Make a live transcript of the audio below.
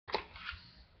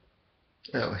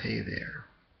Oh, hey there.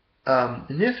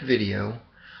 In this video,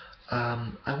 I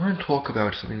want to talk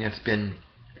about something that's been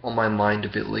on my mind a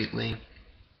bit lately,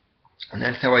 and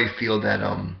that's how I feel that,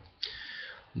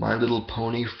 My Little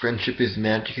Pony Friendship is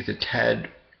Magic is a tad.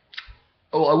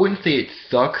 Oh, I wouldn't say it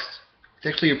sucks. It's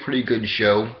actually a pretty good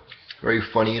show, very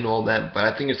funny and all that, but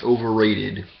I think it's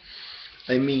overrated.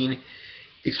 I mean,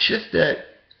 it's just that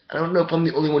I don't know if I'm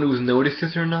the only one who's noticed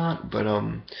this or not, but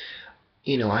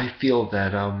I feel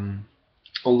that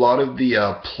a lot of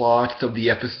the plots of the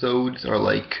episodes are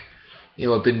like,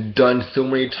 have been done so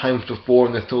many times before,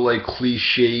 and they're so like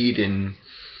cliched, and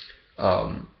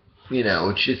um,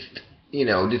 it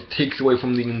just takes away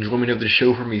from the enjoyment of the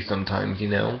show for me sometimes.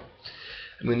 I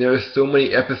mean, there are so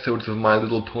many episodes of My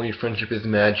Little Pony Friendship is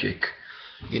Magic,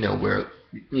 where,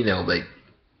 like,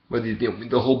 where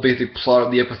the whole basic plot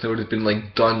of the episode has been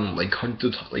like done like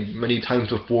hundreds, like many times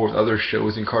before with other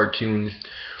shows and cartoons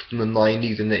from the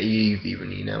 90s and the 80s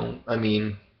even. I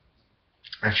mean,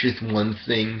 that's just one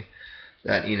thing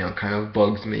that, kind of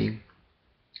bugs me.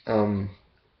 Um,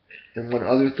 and one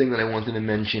other thing that I wanted to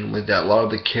mention was that a lot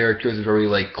of the characters are very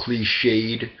like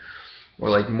cliched or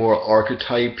like more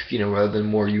archetypes, rather than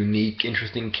more unique,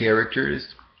 interesting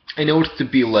characters. I know it's to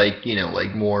be like,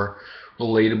 like more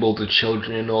relatable to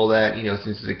children and all that,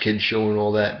 since it's a kid show and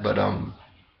all that, but I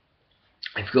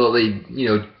feel they,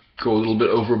 go a little bit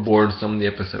overboard in some of the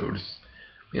episodes.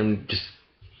 I'm just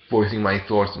voicing my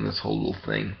thoughts on this whole little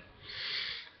thing.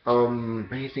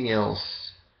 Anything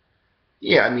else?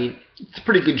 Yeah, I mean, it's a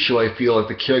pretty good show. I feel like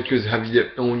the characters have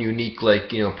their own unique, like,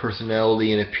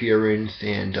 personality and appearance,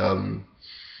 and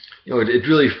it's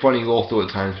really funny also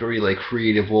at times, very like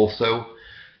creative also.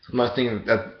 So I'm not saying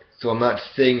that. So I'm not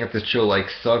saying that the show like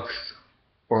sucks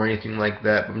or anything like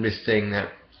that. But I'm just saying that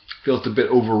it feels a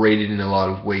bit overrated in a lot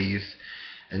of ways,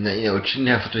 and that it shouldn't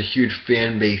have such a huge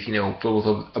fan base, filled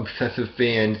with obsessive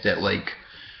fans that like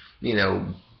you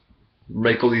know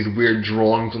make all these weird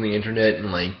drawings on the internet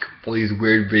and like all these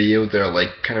weird videos that are like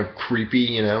kind of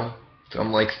creepy. So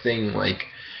I'm like saying like,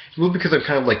 well, because I'm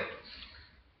kind of like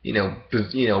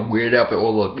weirded out by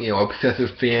all the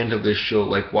obsessive fans of this show.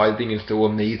 Like, why I think it's so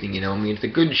amazing. I mean, it's a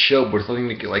good show, but it's nothing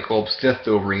to get like all obsessed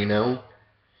over. Doesn't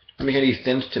make any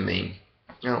sense to me.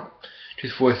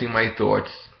 Just voicing my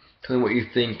thoughts. Tell me what you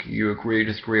think. You agree or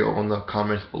disagree on the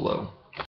comments below.